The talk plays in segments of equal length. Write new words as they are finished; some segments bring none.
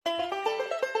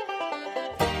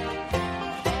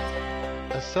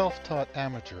A self-taught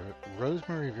amateur,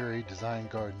 Rosemary Verey designed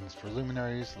gardens for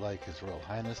luminaries like His Royal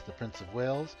Highness the Prince of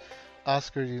Wales,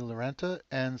 Oscar de la Renta,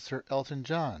 and Sir Elton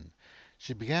John.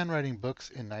 She began writing books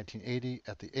in 1980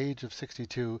 at the age of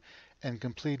 62 and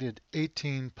completed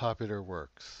 18 popular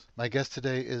works. My guest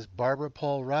today is Barbara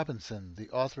Paul Robinson, the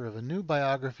author of a new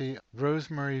biography,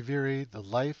 Rosemary Verey, The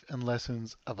Life and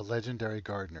Lessons of a Legendary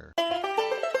Gardener.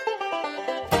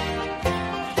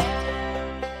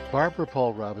 Barbara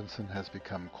Paul Robinson has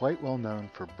become quite well known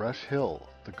for Brush Hill,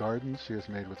 the garden she has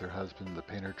made with her husband, the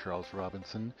painter Charles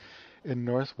Robinson, in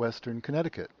northwestern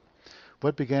Connecticut.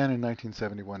 What began in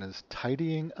 1971 as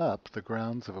tidying up the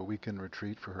grounds of a weekend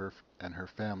retreat for her and her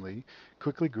family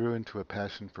quickly grew into a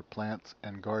passion for plants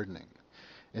and gardening.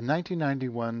 In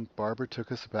 1991, Barbara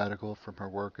took a sabbatical from her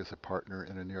work as a partner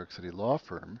in a New York City law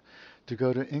firm to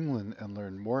go to England and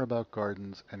learn more about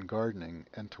gardens and gardening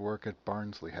and to work at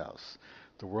Barnsley House,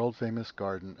 the world-famous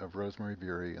garden of Rosemary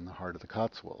Verey in the heart of the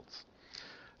Cotswolds.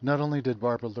 Not only did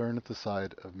Barbara learn at the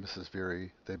side of Mrs.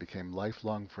 Verey, they became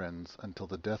lifelong friends until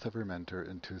the death of her mentor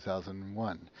in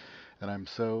 2001. And I'm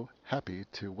so happy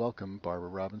to welcome Barbara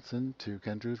Robinson to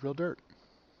Ken Drew's Real Dirt.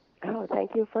 Oh,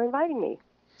 thank you for inviting me.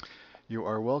 You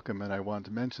are welcome, and I want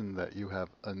to mention that you have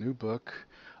a new book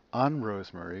on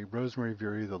Rosemary, Rosemary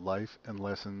Verey, The Life and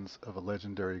Lessons of a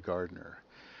Legendary Gardener.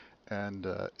 And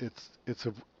it's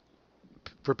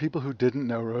for people who didn't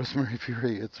know Rosemary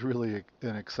Verey, it's really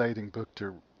an exciting book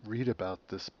to read about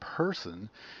this person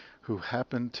who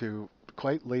happened to,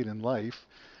 quite late in life,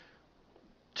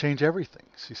 change everything.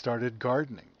 She started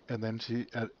gardening, and then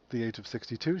at the age of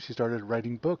 62, she started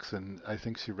writing books, and I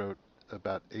think she wrote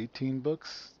about 18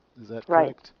 books. Is that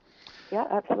correct? Right.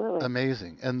 Yeah, absolutely.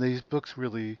 Amazing. And these books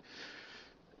really,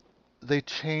 they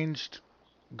changed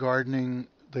gardening.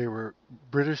 They were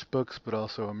British books, but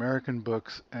also American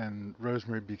books, and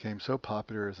Rosemary became so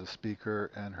popular as a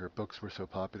speaker, and her books were so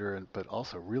popular, but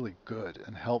also really good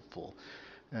and helpful.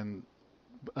 And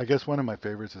I guess one of my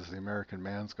favorites is The American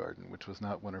Man's Garden, which was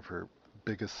not one of her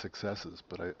biggest successes,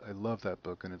 but I love that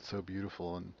book, and it's so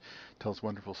beautiful and tells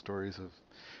wonderful stories of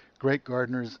great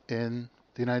gardeners in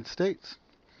the United States.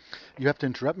 You have to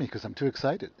interrupt me because I'm too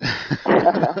excited.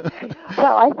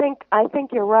 Well, I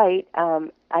think you're right.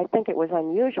 I think it was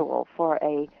unusual for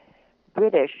a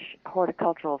British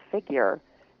horticultural figure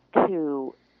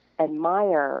to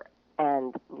admire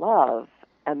and love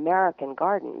American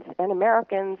gardens and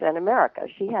Americans and America.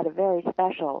 She had a very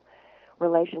special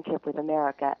relationship with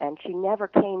America, and she never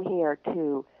came here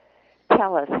to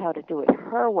tell us how to do it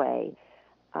her way.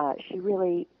 She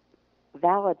really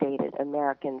validated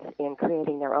Americans in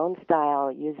creating their own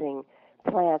style, using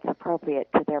plants appropriate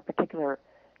to their particular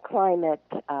climate.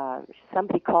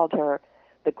 Somebody called her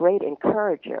the great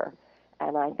encourager,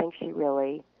 and I think she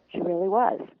really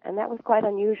was. And that was quite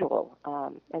unusual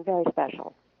and very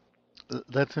special.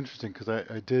 That's interesting because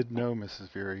I did know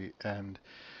Mrs. Verey, and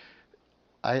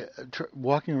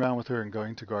walking around with her and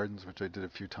going to gardens, which I did a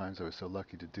few times. I was so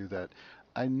lucky to do that.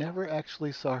 I never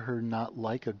actually saw her not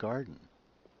like a garden.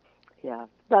 Yeah.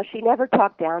 Well, she never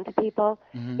talked down to people.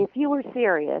 Mm-hmm. If you were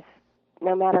serious,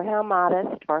 no matter how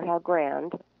modest or how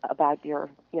grand about your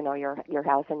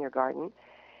house and your garden,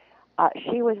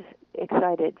 she was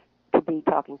excited to be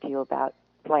talking to you about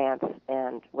plants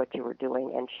and what you were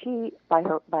doing. And she, by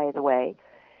the way,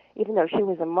 even though she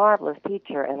was a marvelous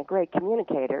teacher and a great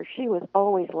communicator, she was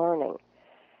always learning.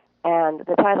 And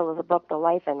the title of the book, The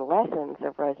Life and Lessons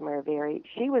of Rosemary Verey,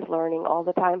 she was learning all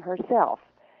the time herself.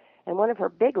 And one of her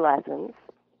big lessons,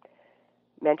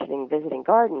 mentioning visiting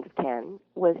gardens, Ken,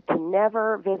 was to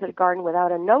never visit a garden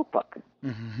without a notebook,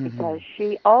 because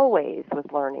she always was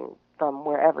learning from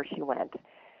wherever she went.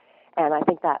 And I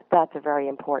think that's a very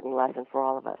important lesson for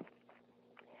all of us.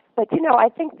 But, I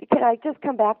think, can I just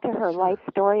come back to her life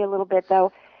story a little bit,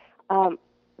 though?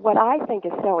 What I think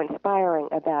is so inspiring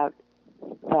about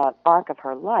the arc of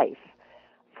her life,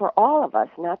 for all of us,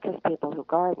 not just people who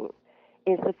garden,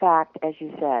 is the fact, as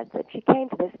you said, that she came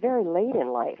to this very late in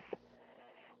life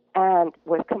and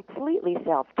was completely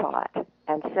self-taught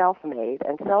and self-made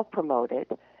and self-promoted.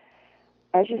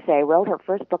 As you say, wrote her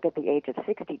first book at the age of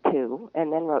 62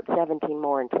 and then wrote 17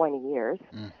 more in 20 years.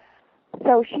 Mm.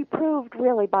 So she proved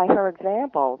really by her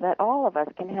example that all of us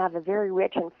can have a very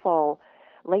rich and full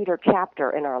later chapter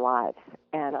in our lives.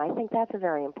 And I think that's a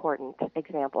very important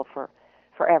example for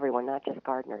everyone, not just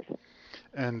gardeners.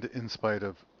 And in spite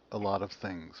of a lot of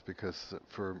things, because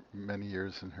for many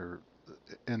years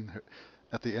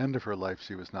at the end of her life,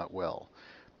 she was not well,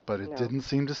 but it didn't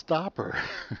seem to stop her.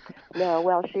 No,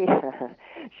 well, she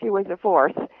was a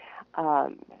force.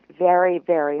 Very,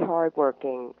 very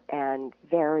hardworking and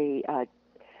very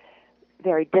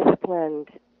very disciplined.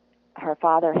 Her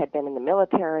father had been in the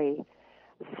military,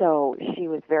 so she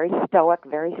was very stoic,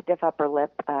 very stiff upper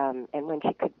lip, and when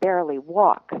she could barely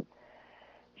walk,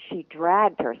 she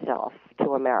dragged herself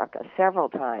to America several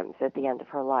times at the end of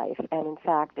her life. And in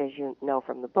fact, as you know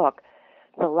from the book,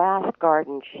 the last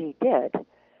garden she did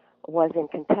was in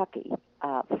Kentucky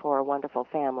for a wonderful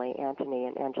family, Anthony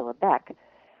and Angela Beck.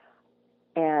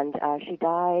 And she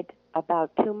died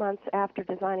about 2 months after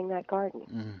designing that garden.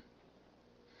 Mm.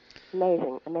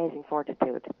 Amazing, amazing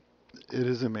fortitude. It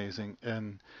is amazing,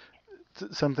 and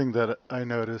something that I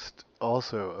noticed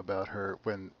also about her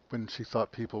when she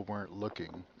thought people weren't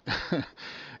looking,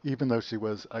 even though she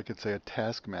was, I could say, a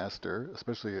taskmaster,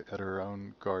 especially at her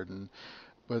own garden,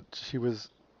 but she was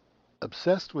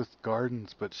obsessed with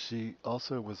gardens, but she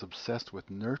also was obsessed with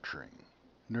nurturing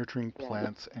Yes.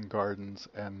 plants and gardens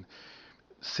and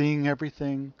seeing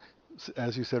everything,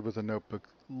 as you said with the notebook,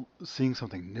 seeing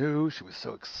something new. She was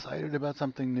so excited about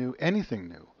something new, anything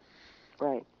new.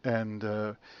 Right. And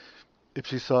if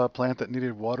she saw a plant that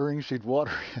needed watering, she'd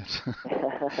water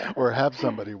it or have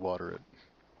somebody water it.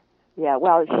 Yeah,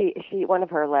 well, she one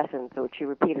of her lessons, which she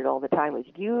repeated all the time, was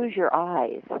use your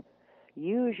eyes.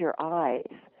 Use your eyes.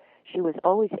 She was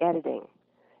always editing.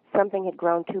 Something had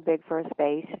grown too big for a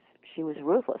space. She was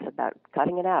ruthless about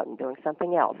cutting it out and doing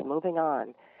something else, moving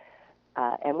on.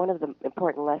 And one of the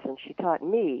important lessons she taught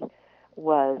me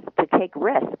was to take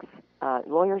risks.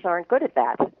 Lawyers aren't good at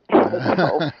that.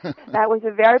 So that was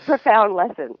a very profound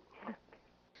lesson.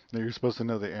 Now you're supposed to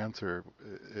know the answer.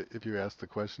 If you ask the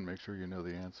question, make sure you know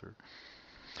the answer.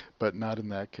 But not in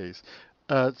that case.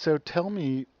 So tell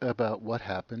me about what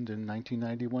happened in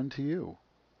 1991 to you.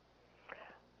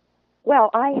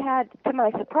 Well, I had, to my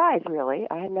surprise, really,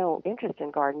 I had no interest in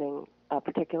gardening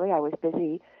particularly. I was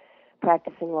busy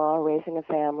practicing law, raising a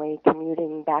family,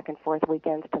 commuting back and forth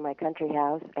weekends to my country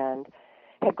house, and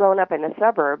had grown up in the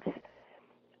suburbs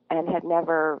and had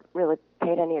never really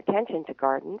paid any attention to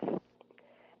gardens.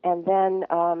 And then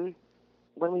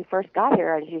when we first got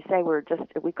here, as you say,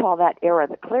 we call that era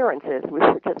the clearances. We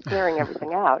were just clearing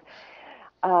everything out.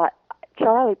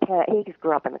 Charlie, he just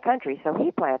grew up in the country, so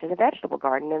he planted a vegetable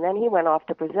garden, and then he went off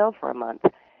to Brazil for a month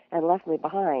and left me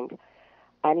behind.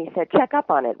 And he said, check up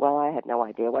on it. Well, I had no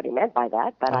idea what he meant by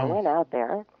that, but I went out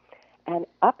there, and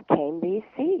up came these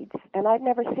seeds, and I'd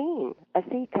never seen a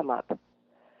seed come up.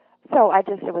 So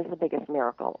it was the biggest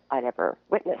miracle I'd ever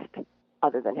witnessed,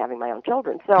 other than having my own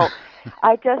children. So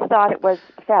I just thought it was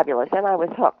fabulous, and I was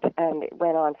hooked, and it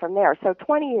went on from there. So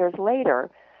 20 years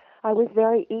later, I was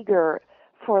very eager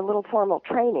for a little formal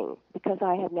training because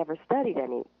I had never studied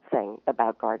anything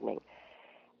about gardening.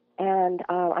 And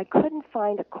I couldn't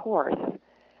find a course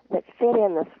that fit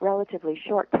in this relatively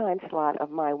short time slot of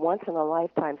my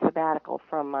once-in-a-lifetime sabbatical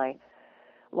from my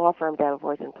law firm,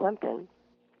 Davenport and Plimpton.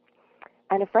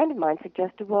 And a friend of mine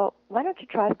suggested, well, why don't you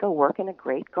try to go work in a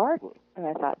great garden? And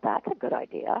I thought, that's a good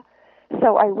idea.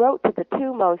 So I wrote to the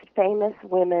two most famous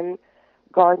women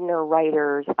gardener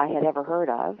writers I had ever heard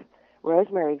of,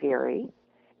 Rosemary Verey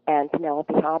and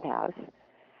Penelope Hobhouse,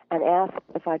 and asked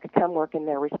if I could come work in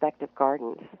their respective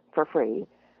gardens for free.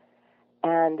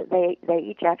 And they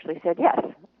each actually said yes.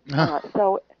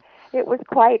 So it was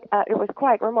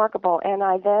quite remarkable. And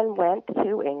I then went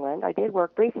to England. I did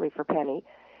work briefly for Penny,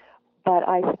 but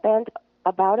I spent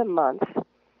about a month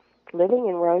living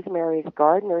in Rosemary's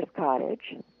gardener's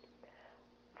cottage,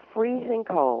 freezing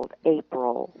cold,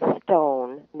 April,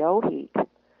 stone, no heat.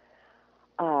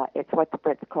 It's what the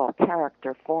Brits call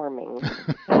character forming.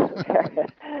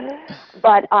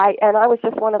 But I was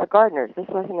just one of the gardeners. This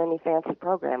wasn't any fancy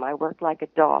program. I worked like a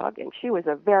dog, and she was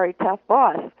a very tough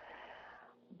boss.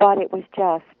 But it was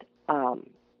just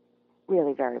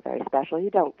really very, very special. You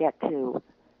don't get to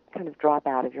kind of drop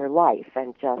out of your life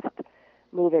and just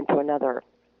move into another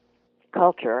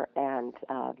culture. And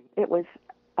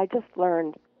I just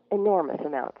learned enormous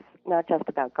amounts, not just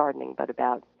about gardening, but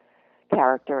about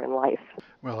character and life.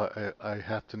 Well, I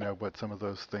have to know what some of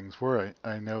those things were.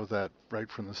 I know that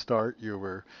right from the start you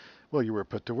were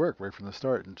put to work right from the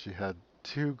start, and she had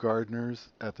two gardeners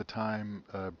at the time,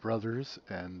 brothers,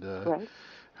 and Right.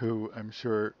 who I'm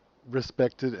sure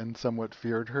respected and somewhat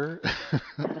feared her.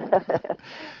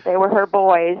 They were her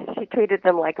boys. She treated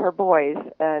them like her boys,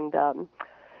 and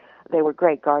they were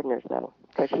great gardeners, though,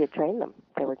 because she had trained them.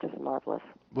 They were just marvelous.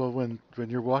 Well, when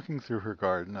you're walking through her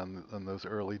garden on those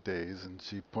early days, and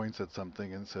she points at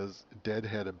something and says, "Dead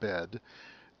had a bed,"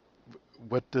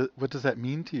 what does that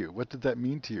mean to you? What did that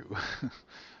mean to you?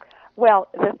 Well,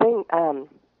 the thing,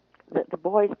 the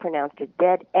boys pronounced it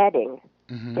dead edding,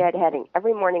 Mm-hmm. dead heading.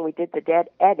 Every morning we did the dead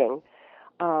edding,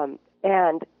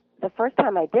 and the first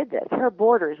time I did this, her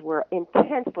borders were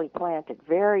intensely planted,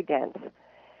 very dense,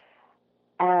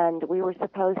 and we were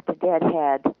supposed to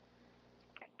deadhead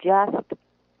just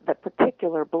the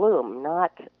particular bloom,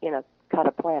 not, cut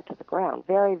a plant to the ground.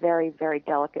 Very, very, very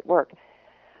delicate work.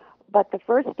 But the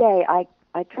first day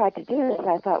I tried to do this,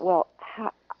 I thought, well,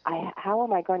 how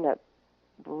am I going to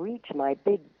reach my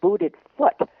big booted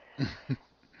foot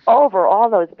over all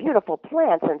those beautiful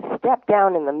plants and step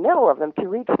down in the middle of them to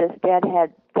reach this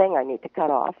deadhead thing I need to cut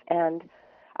off? And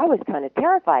I was kind of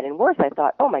terrified. And worse, I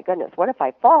thought, oh my goodness, what if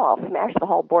I fall? I'll smash the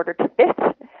whole border to bits.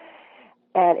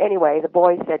 And anyway, the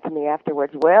boy said to me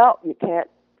afterwards, well, you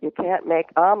can't make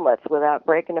omelets without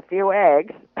breaking a few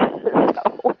eggs.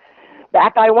 So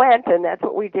back I went, and that's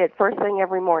what we did. First thing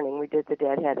every morning, we did the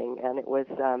deadheading, and it was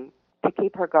to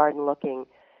keep her garden looking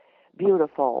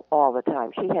beautiful all the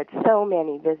time. She had so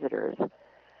many visitors.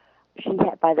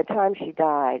 By the time she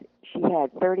died, she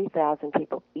had 30,000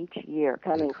 people each year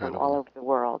coming Incredible. from all over the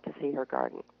world to see her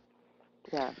garden.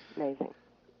 Yeah, amazing.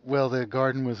 Well, the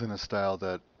garden was in a style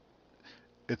that,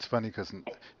 it's funny because,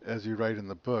 as you write in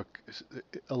the book,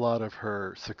 a lot of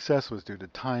her success was due to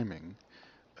timing,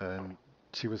 and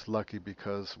she was lucky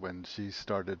because when she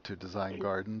started to design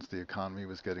gardens, the economy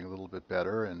was getting a little bit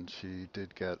better, and she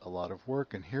did get a lot of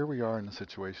work. And here we are in a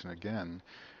situation again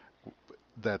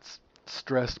that's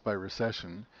stressed by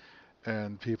recession,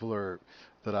 and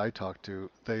that I talk to,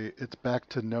 it's back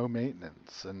to no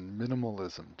maintenance and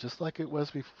minimalism, just like it was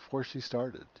before she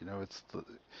started.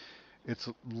 It's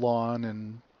lawn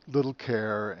and little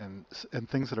care and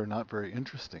things that are not very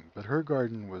interesting. But her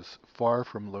garden was far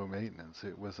from low maintenance.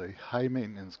 It was a high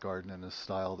maintenance garden in a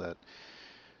style that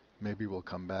maybe will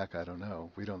come back. I don't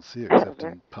know. We don't see it except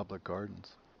in public gardens.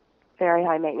 Very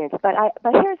high maintenance. But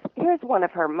here's one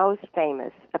of her most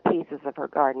famous pieces of her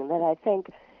garden that I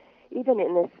think, even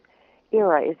in this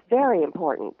era, is very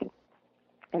important.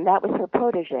 And that was her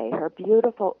potager, her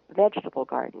beautiful vegetable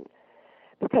garden.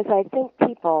 Because I think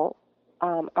people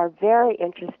are very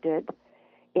interested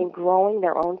in growing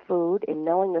their own food, in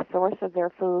knowing the source of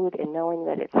their food, in knowing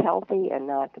that it's healthy and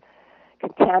not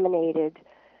contaminated,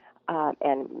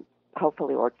 and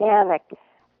hopefully organic.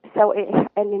 So,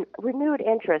 and renewed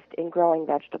interest in growing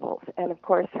vegetables. And of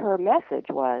course, her message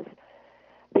was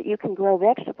that you can grow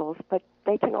vegetables, but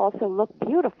they can also look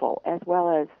beautiful as well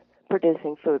as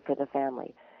producing food for the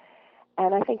family.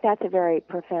 And I think that's a very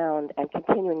profound and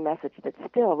continuing message that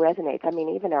still resonates. I mean,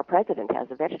 even our president has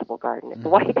a vegetable garden at the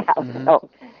White House. Mm-hmm. So,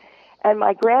 and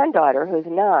my granddaughter, who's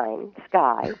 9,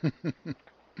 Sky,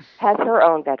 has her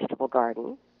own vegetable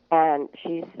garden, and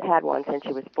she's had one since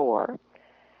she was 4.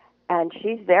 And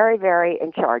she's very, very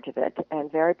in charge of it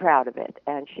and very proud of it.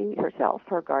 And she herself,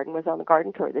 her garden was on the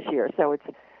garden tour this year. So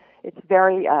it's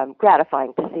very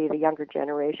gratifying to see the younger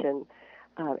generation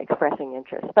expressing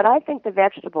interest. But I think the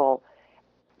vegetable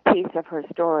piece of her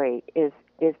story is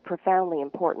profoundly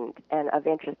important and of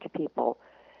interest to people,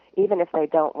 even if they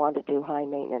don't want to do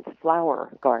high-maintenance flower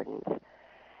gardens.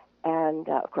 And,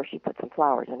 of course, she put some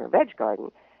flowers in her veg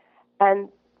garden. And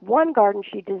one garden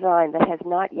she designed that has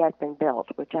not yet been built,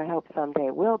 which I hope someday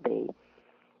will be,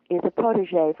 is a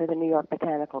potager for the New York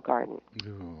Botanical Garden.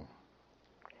 Ooh.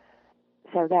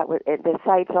 So the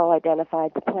site's all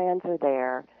identified, the plans are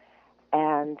there,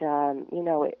 and,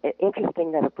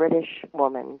 interesting that a British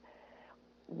woman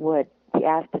would be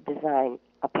asked to design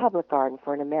a public garden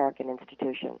for an American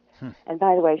institution. And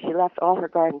by the way, she left all her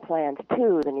garden plans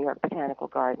to the New York Botanical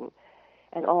Garden,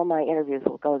 and all my interviews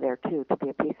will go there, too, to be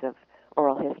a piece of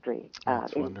oral history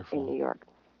in New York.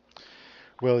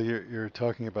 Well, you're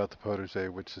talking about the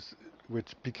potager,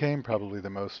 which became probably the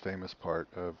most famous part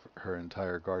of her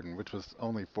entire garden, which was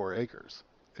only 4 acres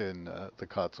in the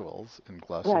Cotswolds in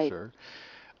Gloucestershire.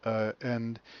 Right.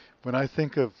 And when I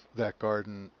think of that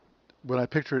garden, when I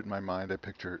picture it in my mind, I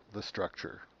picture the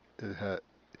structure.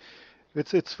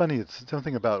 It's funny. It's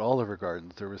something about all of her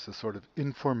gardens. There was this sort of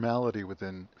informality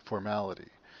within formality,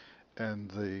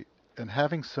 and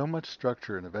having so much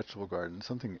structure in a vegetable garden,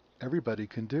 something everybody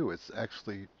can do. It's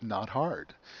actually not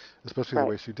hard, especially the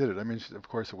way she did it. I mean, of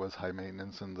course, it was high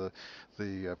maintenance, and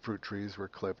the fruit trees were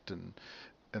clipped and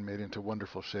made into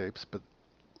wonderful shapes. But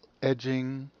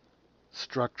edging,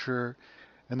 structure,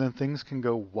 and then things can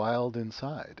go wild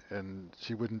inside. And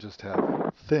she wouldn't just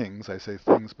have things. I say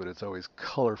things, but it's always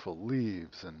colorful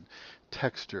leaves and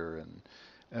texture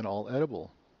and all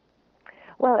edible.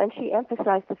 Well, and she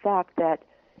emphasized the fact that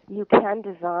you can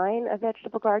design a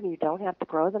vegetable garden. You don't have to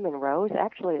grow them in rows.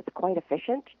 Actually, it's quite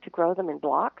efficient to grow them in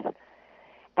blocks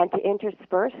and to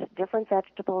intersperse different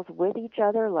vegetables with each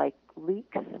other, like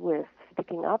leeks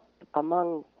sticking up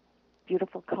among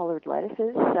beautiful colored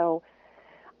lettuces. So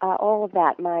all of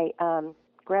that. My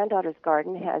granddaughter's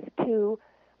garden has two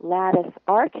lattice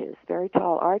arches, very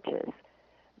tall arches,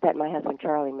 that my husband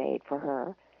Charlie made for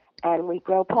her, and we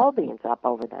grow pole beans up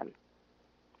over them.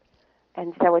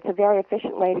 And so it's a very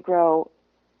efficient way to grow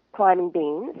climbing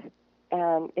beans,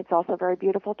 and it's also very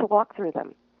beautiful to walk through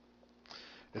them.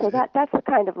 So that's the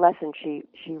kind of lesson she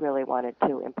really wanted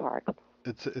to impart.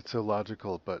 It's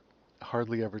illogical, but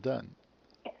hardly ever done,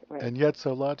 Right. and yet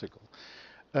so logical.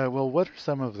 Well, what are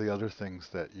some of the other things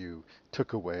that you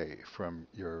took away from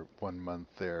your 1 month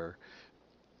there?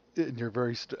 In your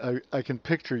I can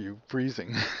picture you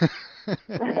freezing in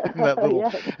that little,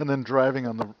 Yes. and then driving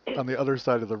on the other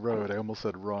side of the road. I almost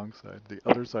said wrong side, the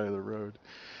other side of the road.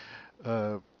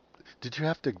 Uh, did you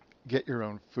have to get your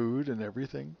own food and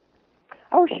everything?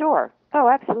 Oh, sure. Oh,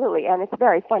 absolutely. And it's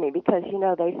very funny because,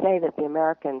 they say that the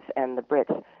Americans and the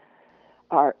Brits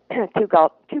are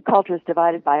two cultures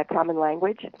divided by a common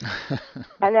language.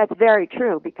 And that's very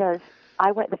true because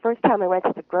the first time I went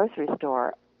to the grocery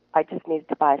store, I just needed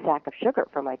to buy a sack of sugar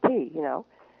for my tea,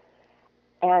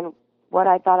 And what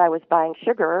I thought I was buying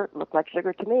sugar, looked like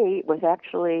sugar to me, was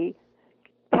actually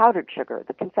powdered sugar,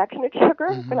 the confectionate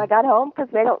sugar when I got home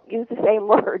because they don't use the same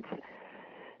words.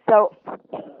 So,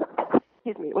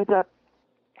 excuse me, it was a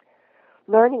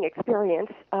learning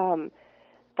experience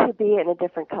to be in a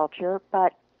different culture.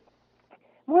 But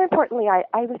more importantly,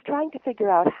 I was trying to figure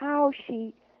out how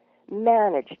she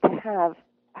managed to have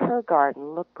her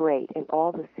garden look great in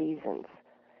all the seasons,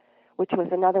 which was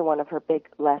another one of her big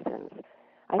lessons.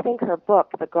 I think her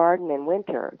book, The Garden in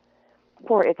Winter,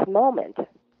 for its moment,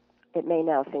 it may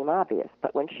now seem obvious,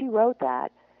 but when she wrote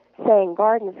that, saying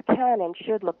gardens can and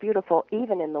should look beautiful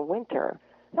even in the winter,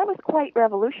 that was quite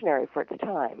revolutionary for its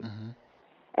time. Mm-hmm.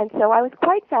 And so I was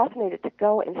quite fascinated to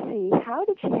go and see how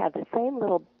did she have the same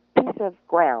little piece of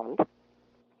ground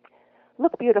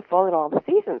look beautiful in all the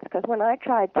seasons, because when I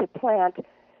tried to plant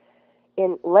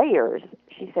in layers,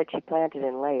 she said she planted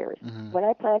in layers. Mm-hmm. When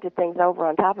I planted things over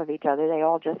on top of each other, they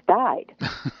all just died.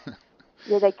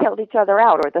 They killed each other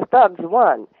out, or the thugs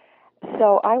won.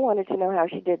 So I wanted to know how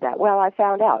she did that. Well, I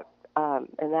found out,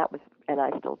 and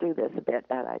I still do this a bit,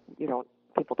 and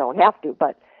people don't have to,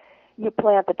 but you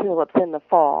plant the tulips in the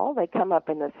fall, they come up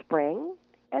in the spring,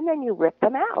 and then you rip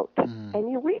them out,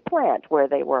 and you replant where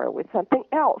they were with something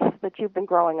else that you've been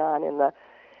growing on in the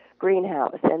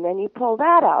greenhouse, and then you pull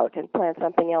that out and plant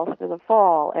something else for the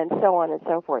fall, and so on and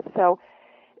so forth. So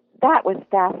that was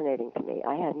fascinating to me.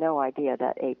 I had no idea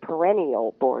that a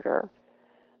perennial border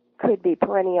could be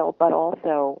perennial but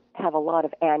also have a lot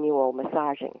of annual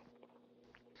massaging.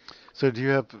 So do you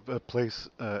have a place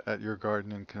at your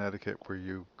garden in Connecticut where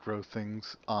you grow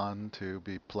things on to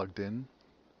be plugged in?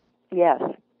 Yes,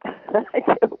 I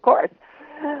do, of course,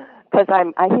 because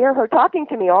I hear her talking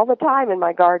to me all the time in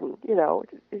my garden.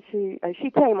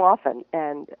 She came often,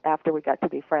 and after we got to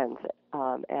be friends,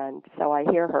 and so I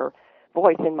hear her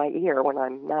voice in my ear when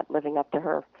I'm not living up to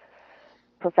her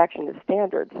perfectionist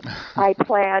standards. I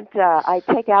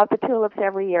take out the tulips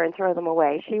every year and throw them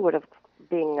away. She would have,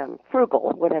 being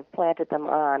frugal, would have planted them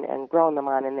on and grown them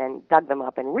on and then dug them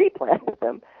up and replanted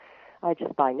them. I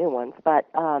just buy new ones. But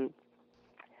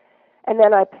and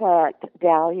then I plant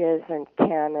dahlias and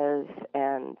cannas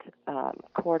and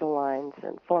cordylines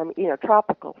and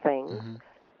tropical things,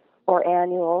 or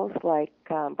annuals like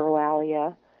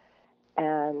Broalia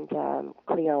and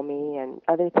Cleome and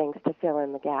other things to fill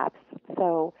in the gaps.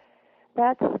 So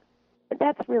that's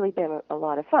really been a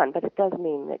lot of fun, but it does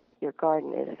mean that your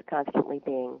garden is constantly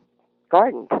being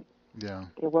gardened. Yeah.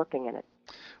 You're working in it.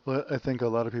 Well, I think a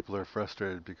lot of people are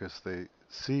frustrated because they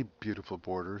see beautiful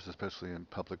borders, especially in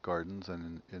public gardens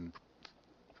and in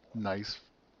nice,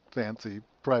 fancy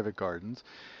private gardens,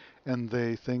 and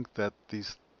they think that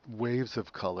these waves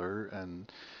of color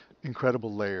and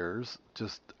incredible layers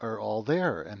just are all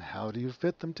there, and how do you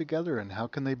fit them together, and how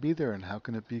can they be there, and how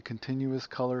can it be continuous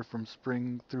color from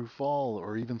spring through fall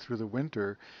or even through the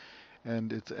winter?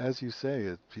 And it's as you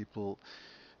say,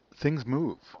 things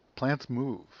move, plants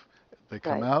move. They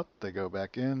come Right. out, they go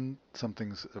back in.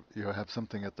 You have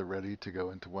something at the ready to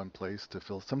go into one place to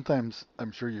fill. Sometimes,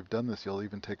 I'm sure you've done this, you'll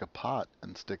even take a pot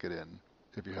and stick it in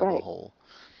if you have a Right. hole.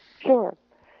 Sure.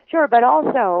 But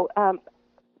also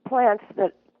plants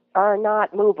that are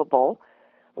not movable,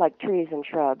 like trees and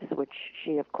shrubs, which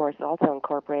she, of course, also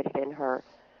incorporated in her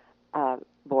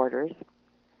borders,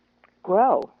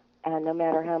 grow. And no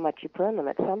matter how much you prune them,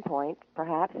 at some point,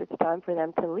 perhaps it's time for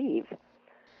them to leave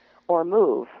or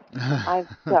move.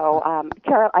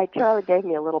 Charlie gave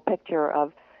me a little picture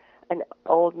of an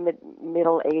old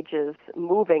Middle Ages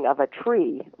moving of a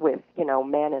tree with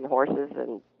men and horses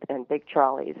and big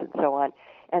trolleys and so on.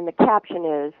 and the caption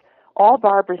is, "All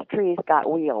Barbara's trees got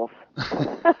wheels,"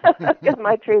 because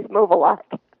my trees move a lot.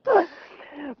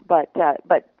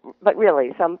 But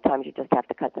really, sometimes you just have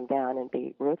to cut them down and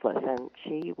be ruthless, and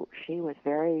she was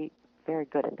very very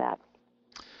good at that.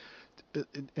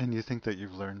 And you think that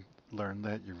you've learned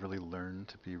that you've really learned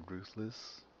to be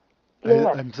ruthless?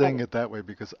 Yes, I'm saying it that way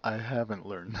because I haven't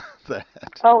learned that.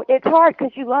 oh, it's hard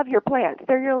because you love your plants.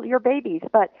 They're your babies,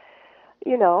 but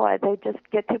they just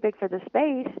get too big for the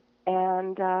space,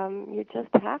 and you just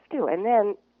have to. And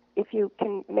then if you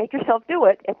can make yourself do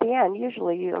it at the end,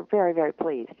 usually you're very very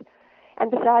pleased. And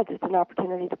besides, it's an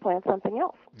opportunity to plant something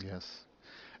else. Yes,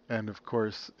 and of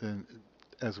course,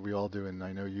 as we all do, and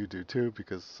I know you do too,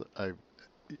 because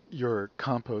your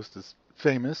compost is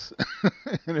famous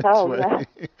in its Oh way.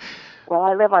 yeah. Well,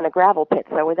 I live on a gravel pit,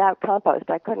 so without compost,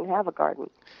 I couldn't have a garden.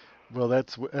 Well,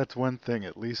 that's one thing.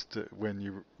 At least when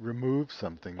you remove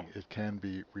something, it can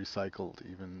be recycled,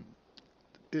 even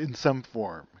in some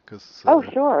form. Because Oh,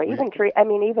 sure. we,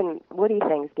 Even woody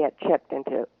things get chipped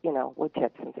into, wood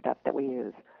chips and stuff that we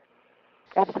use.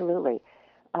 Absolutely.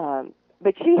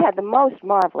 But she had the most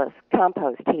marvelous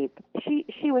compost heap.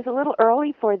 She was a little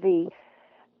early for the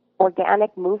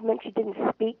organic movement. She didn't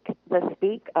speak the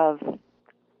speak of,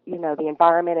 the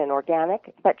environment and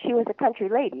organic, but she was a country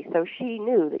lady, so she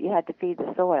knew that you had to feed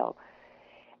the soil.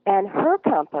 And her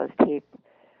compost heap,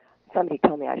 somebody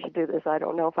told me I should do this. I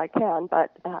don't know if I can,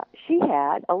 but she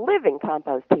had a living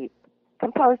compost heap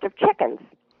composed of chickens.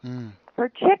 mm, Her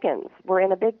chickens were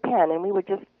in a big pen, and we would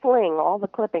just fling all the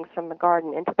clippings from the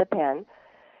garden into the pen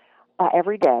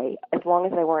every day, as long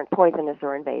as they weren't poisonous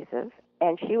or invasive.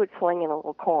 And she would fling in a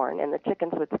little corn, and the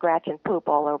chickens would scratch and poop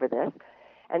all over this.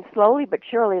 And slowly but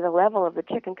surely, the level of the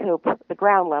chicken coop, the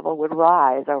ground level, would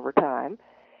rise over time.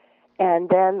 And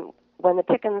then when it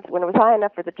was high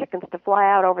enough for the chickens to fly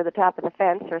out over the top of the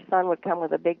fence, her son would come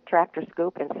with a big tractor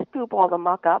scoop and scoop all the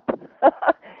muck up.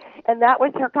 And that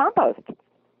was her compost.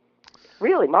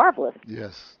 Really marvelous.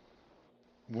 yes,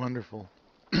 wonderful.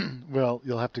 Well,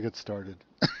 you'll have to get started.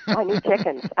 I need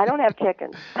chickens. I don't have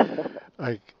chickens.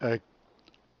 I, I,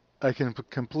 I can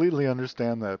completely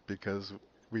understand that because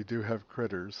we do have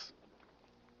critters,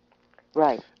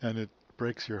 Right. and it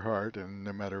breaks your heart. And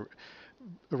no matter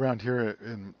around here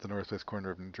in the northwest corner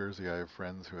of New Jersey, I have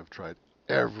friends who have tried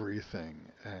everything,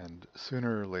 and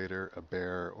sooner or later, a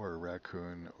bear or a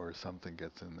raccoon or something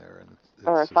gets in there, and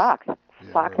Or it's a just fox.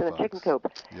 yeah, or Fox a in the chicken fox.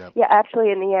 coop. Yep. Yeah,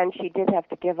 actually, in the end, she did have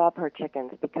to give up her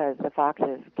chickens because the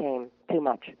foxes came too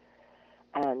much,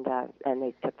 and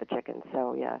they took the chickens.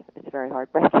 So yeah, it's very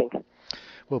heartbreaking.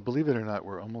 Well, believe it or not,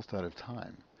 we're almost out of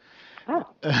time. Oh,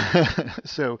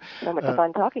 So, so much uh,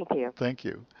 fun talking to you. thank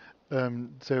you.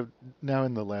 So now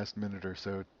in the last minute or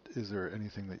so, is there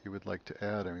anything that you would like to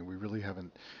add? I mean, we really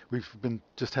haven't, we've been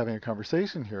just having a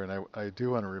conversation here, and I do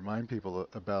want to remind people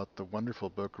about the wonderful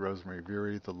book, Rosemary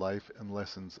Verey, The Life and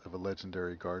Lessons of a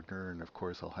Legendary Gardener, and of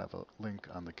course I'll have a link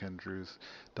on the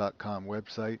kendrews.com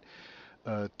website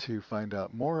to find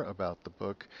out more about the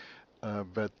book.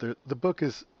 But the book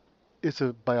is it's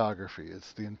a biography.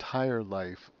 It's the entire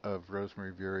life of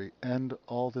Rosemary Verey and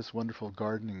all this wonderful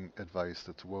gardening advice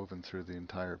that's woven through the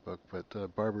entire book.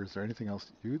 But Barbara, is there anything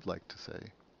else you'd like to say?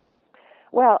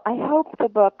 Well, I hope the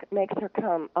book makes her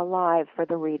come alive for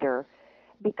the reader,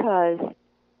 because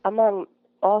among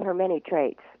all her many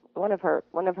traits, one of her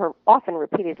often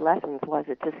repeated lessons was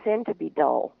it's a sin to be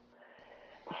dull.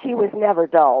 She was never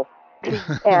dull,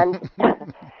 and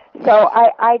so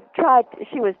I tried.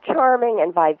 She was charming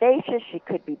and vivacious. She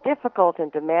could be difficult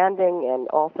and demanding and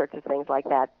all sorts of things like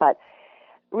that. But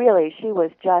really, she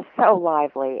was just so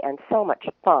lively and so much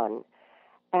fun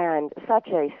and such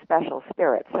a special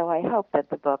spirit. So I hope that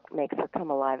the book makes her come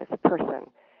alive as a person,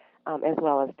 as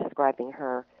well as describing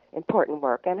her important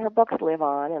work. And her books live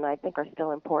on, and I think are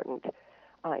still important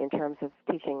in terms of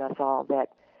teaching us all that,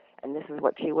 and this is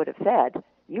what she would have said,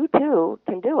 you too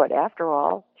can do it. After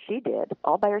all, she did,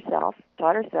 all by herself,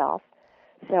 taught herself.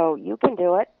 So you can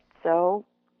do it, so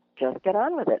just get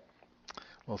on with it.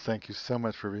 Well, thank you so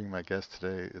much for being my guest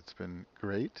today. It's been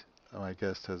great. My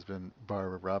guest has been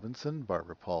Barbara Robinson,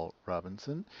 Barbara Paul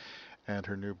Robinson, and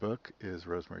her new book is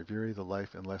Rosemary Verey, The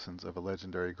Life and Lessons of a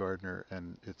Legendary Gardener,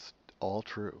 and it's all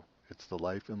true. It's The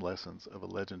Life and Lessons of a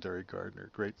Legendary Gardener.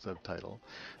 Great subtitle.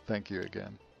 Thank you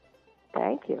again.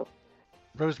 Thank you.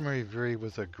 Rosemary Verey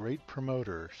was a great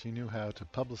promoter. She knew how to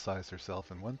publicize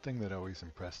herself, and one thing that always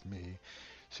impressed me,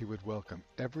 She would welcome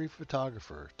every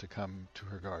photographer to come to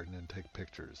her garden and take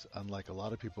pictures, unlike a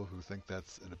lot of people who think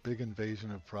that's a big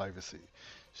invasion of privacy.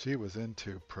 She was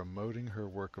into promoting her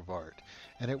work of art,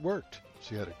 and it worked.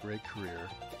 She had a great career.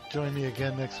 Join me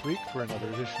again next week for another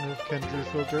edition of Ken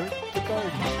Druswell Dirt, The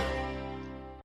Garden Show.